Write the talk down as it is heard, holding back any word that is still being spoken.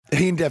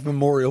Ian Daff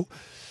Memorial.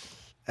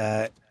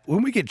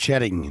 When we get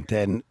chatting,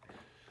 Dan,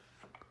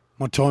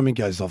 my timing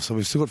goes off, so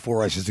we've still got 4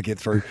 races to get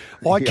through.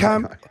 I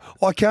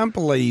can't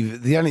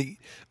believe these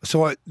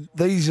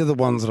are the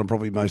ones that I'm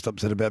probably most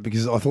upset about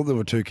because I thought there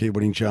were 2 key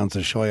winning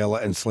chances,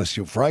 Shiella and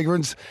Celestial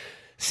Fragrance.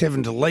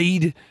 7 to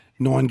lead.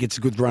 9 gets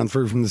a good run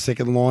through from the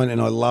second line,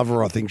 and I love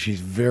her. I think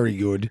she's very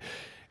good.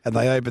 And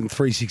they open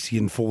 360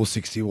 and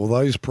 460. Well,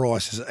 those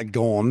prices are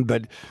gone,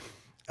 but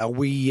are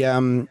we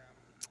in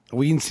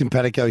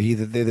simpatico here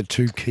that they're the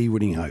 2 key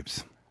winning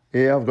hopes?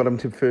 Yeah, I've got them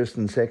tipped first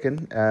and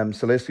second.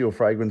 Celestial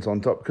Fragrance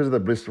on top because of the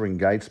blistering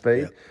gate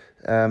speed.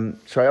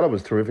 Shiella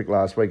was terrific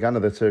last week under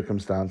the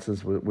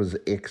circumstances, was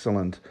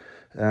excellent.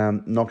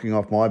 Knocking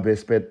off my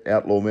best bet,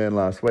 Outlaw Man,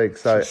 last week.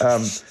 So,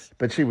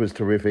 but she was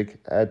terrific.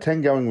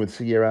 10 going with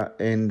Sierra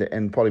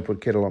and Polly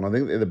put Kettle on. I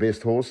think they're the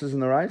best horses in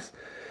the race.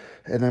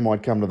 And they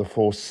might come to the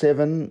 4,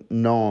 7,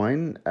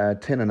 9,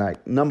 10 and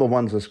 8. Number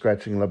one's a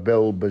scratching, La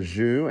Belle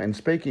Bijou. And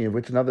speaking of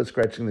which, another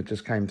scratching that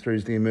just came through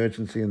is the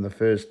emergency in the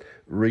first,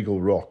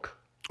 Regal Rock.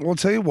 Well, I'll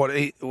tell you what,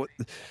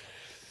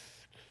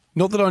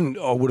 not that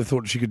I would have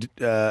thought she could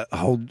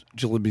hold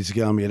Jalebi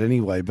Zagami at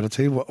anyway, but I'll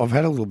tell you what, I've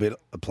had a little bit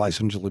of place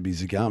on Jalebi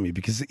Zagami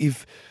because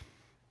if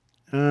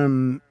we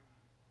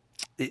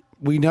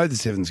know the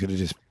 7's going to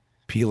just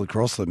peel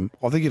across them,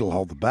 I think it'll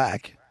hold the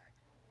back.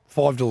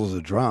 $5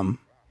 a drum.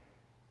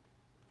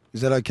 Is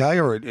that okay,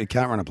 or it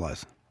can't run a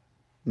place?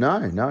 No,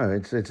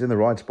 it's in the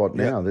right spot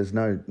now. Yep. There's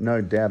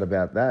no doubt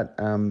about that.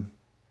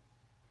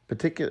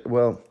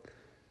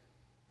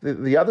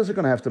 The others are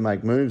going to have to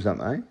make moves,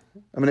 aren't they?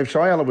 I mean, if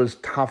Shiella was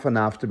tough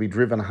enough to be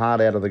driven hard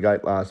out of the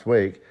gate last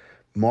week,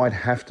 might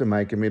have to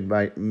make a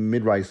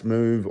mid-race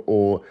move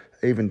or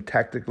even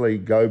tactically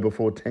go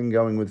before 10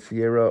 going with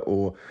Sierra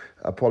or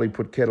Polly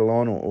put Kettle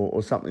on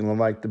or something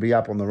like to be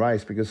up on the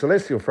race because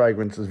Celestial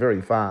Fragrance is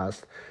very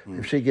fast.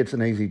 If she gets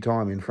an easy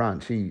time in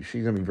front, she's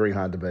going to be very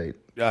hard to beat.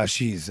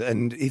 She is.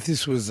 And if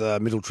this was a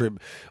middle trip,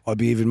 I'd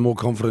be even more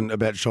confident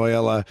about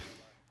Shiella.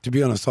 To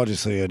be honest, I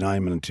just see her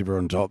name and a tipper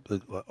on top.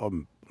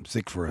 I'm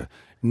sick for her.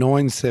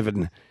 9,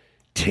 7,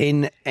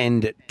 10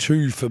 and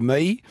 2 for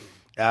me.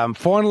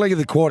 Final leg of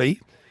the quaddie,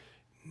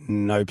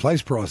 no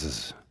place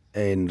prices.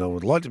 And I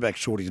would like to back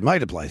Shorty's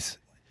made a place.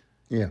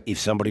 Yeah. If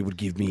somebody would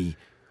give me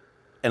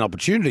an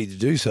opportunity to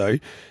do so.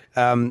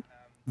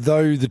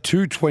 Though the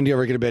 220 I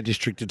reckon about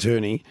District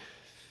Attorney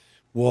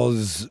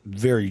was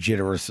very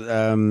generous.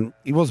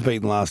 He was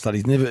beaten last start.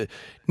 He's never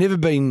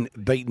been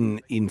beaten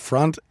in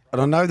front.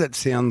 And I know that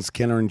sounds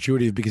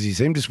counterintuitive because he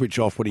seemed to switch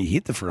off when he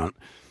hit the front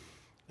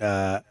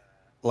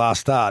last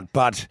start.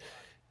 But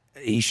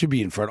he should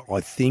be in front,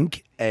 I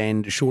think.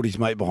 And Shorty's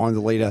mate behind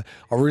the leader.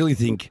 I really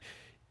think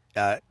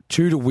 2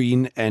 to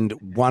win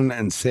and 1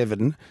 and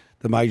 7,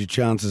 the major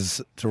chances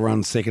to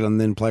run second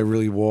and then play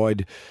really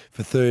wide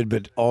for third.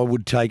 But I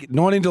would take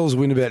 $19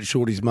 win about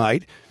Shorty's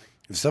mate.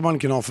 If someone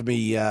can offer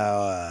me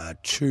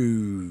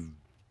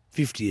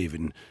 $2.50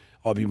 even,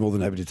 I'd be more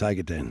than happy to take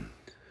it, Dan.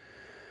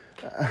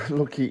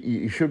 Look,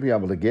 you should be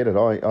able to get it.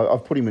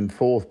 I've put him in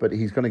fourth, but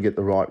he's going to get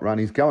the right run.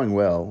 He's going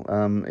well.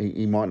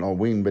 He might not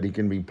win, but he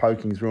can be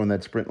poking through in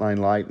that sprint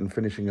lane late and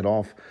finishing it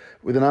off.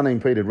 With an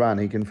unimpeded run,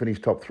 he can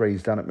finish top 3.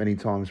 He's done it many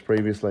times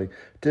previously.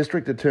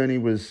 District Attorney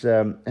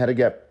had a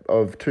gap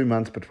of 2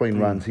 months between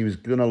runs. He was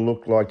going to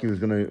look like he was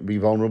going to be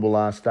vulnerable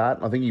last start.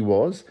 I think he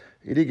was.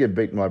 He did get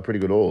beaten by a pretty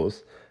good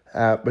horse,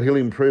 but he'll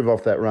improve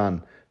off that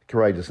run.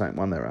 Courageous ain't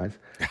won that race.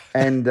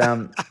 And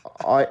I'm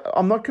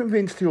not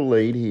convinced he'll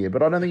lead here,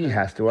 but I don't think he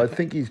has to. I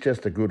think he's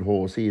just a good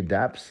horse. He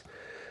adapts.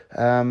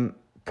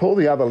 Paul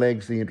the Other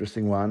Leg's the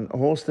interesting one. A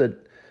horse that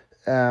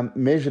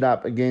measured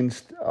up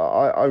against...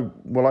 I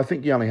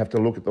think you only have to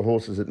look at the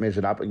horses it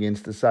measured up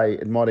against to say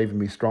it might even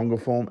be stronger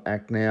form.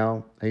 Act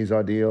Now, he's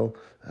ideal.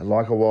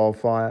 Like a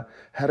Wildfire.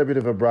 Had a bit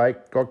of a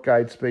break, got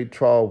gate speed,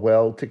 trial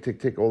well, tick, tick,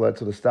 tick, all that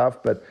sort of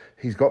stuff. But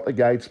he's got the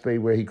gate speed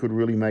where he could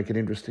really make it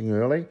interesting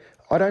early.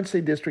 I don't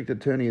see District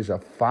Attorney as a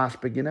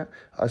fast beginner.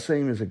 I see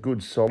him as a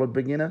good, solid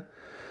beginner.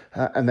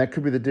 And that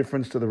could be the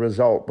difference to the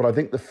result. But I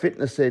think the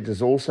fitness edge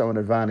is also an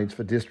advantage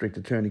for District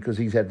Attorney because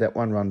he's had that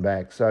one run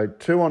back. So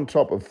 2 on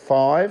top of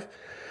 5.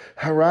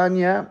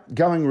 Haranya,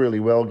 going really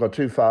well, got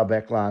too far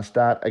back last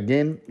start.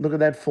 Again, look at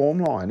that form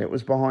line. It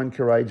was behind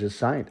Courageous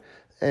Saint.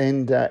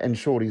 And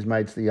Shorty's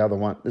mate's the other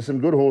one. There's some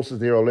good horses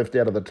there I left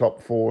out of the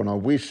top 4, and I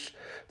wish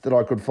that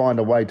I could find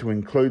a way to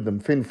include them.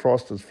 Finn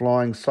Frost is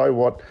flying. So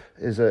What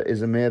is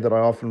a mare that I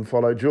often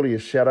follow.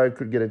 Julius Shadow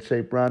could get a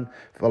cheap run.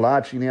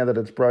 Valachi now that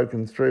it's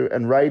broken through.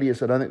 And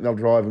Radius, I don't think they'll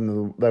drive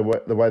him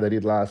the way they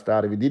did last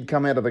start. If he did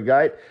come out of the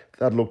gate,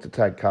 they'd look to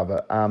take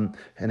cover.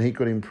 And he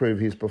could improve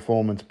his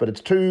performance. But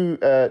it's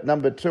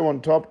number 2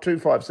 on top, 2,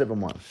 5, 7,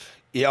 1.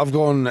 Yeah, I've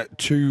gone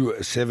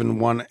 2, 7,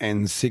 1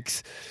 and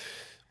 6.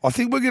 I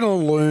think we're going to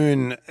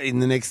learn in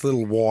the next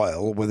little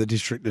while whether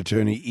District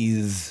Attorney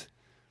is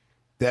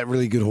that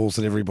really good horse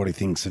that everybody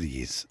thinks that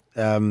he is.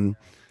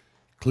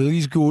 Clearly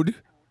he's good,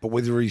 but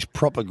whether he's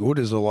proper good,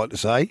 as I like to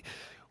say,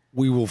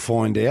 we will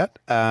find out.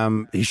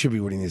 He should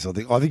be winning this, I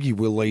think. I think he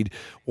will lead,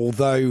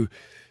 although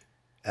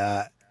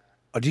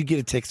I did get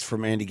a text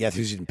from Andy Gath,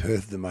 who's in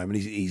Perth at the moment.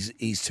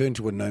 He's turned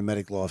to a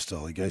nomadic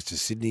lifestyle. He goes to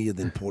Sydney and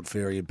then Port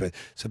Fairy and Perth.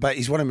 So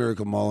he's won a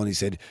Miracle Mile, and he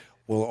said,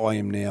 "Well, I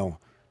am now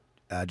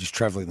just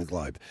travelling the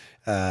globe,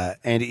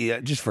 and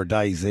just for a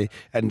day he's there,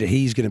 and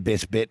he's going to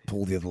best bet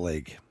pull the other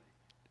leg."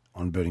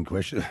 On burning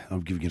question,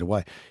 I'm giving it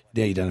away.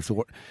 Now you don't have to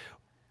what.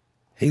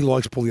 He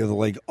likes pull the other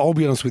leg. I'll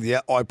be honest with you,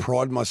 I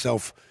pride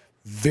myself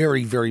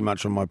very, very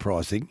much on my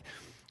pricing,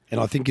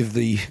 and I think of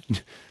the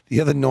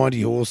other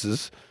 90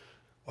 horses,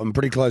 I'm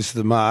pretty close to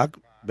the mark,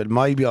 but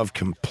maybe I've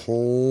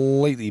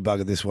completely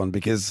buggered this one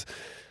because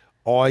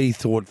I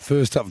thought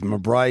first up from a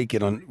break,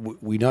 and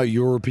we know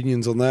your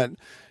opinions on that,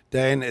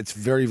 Dan. It's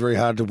very, very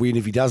hard to win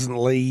if he doesn't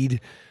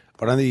lead.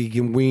 I don't think he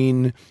can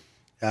win.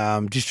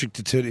 District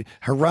Attorney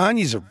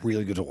Haranya's a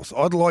really good horse.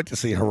 I'd like to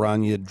see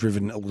Haranya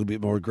driven a little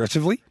bit more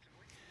aggressively.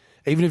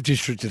 Even if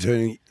District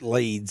Attorney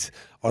leads,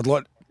 I'd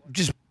like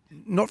just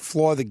not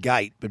fly the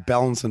gate, but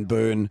balance and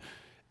burn,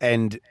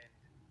 and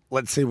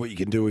let's see what you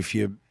can do if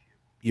you're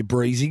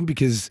breezing,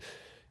 because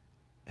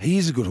he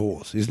is a good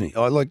horse, isn't he?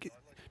 Do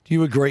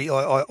you agree?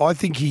 I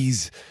think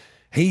he's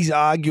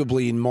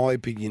arguably, in my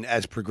opinion,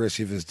 as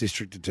progressive as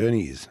District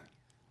Attorney is.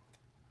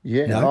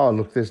 Yeah. No? Oh,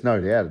 look, there's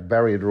no doubt.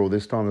 Barrier draw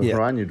this time if Yeah.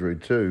 Haranya drew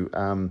too.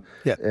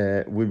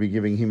 We'd be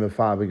giving him a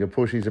far bigger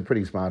push. He's a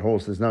pretty smart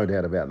horse. There's no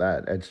doubt about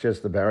that. It's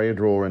just the barrier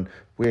draw and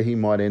where he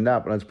might end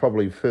up. And it's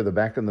probably further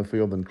back in the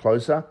field than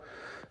closer.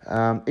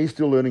 He's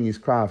still learning his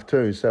craft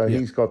too, so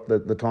he's got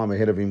the time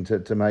ahead of him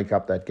to make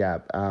up that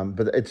gap.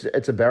 But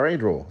it's a barrier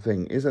draw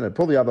thing, isn't it?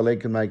 Pull the other leg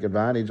can make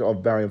advantage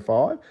of barrier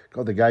 5,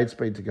 got the gate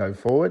speed to go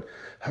forward.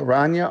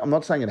 Haranya, I'm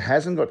not saying it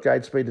hasn't got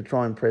gate speed to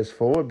try and press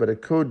forward, but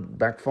it could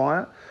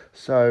backfire.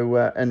 So,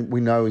 and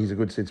we know he's a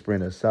good sit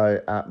sprinter.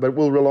 So, but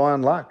we'll rely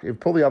on luck. If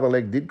Pull the Other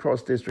Leg did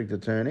cross District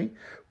Attorney,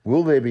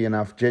 will there be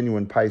enough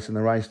genuine pace in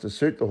the race to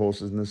suit the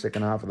horses in the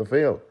second half of the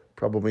field?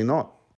 Probably not.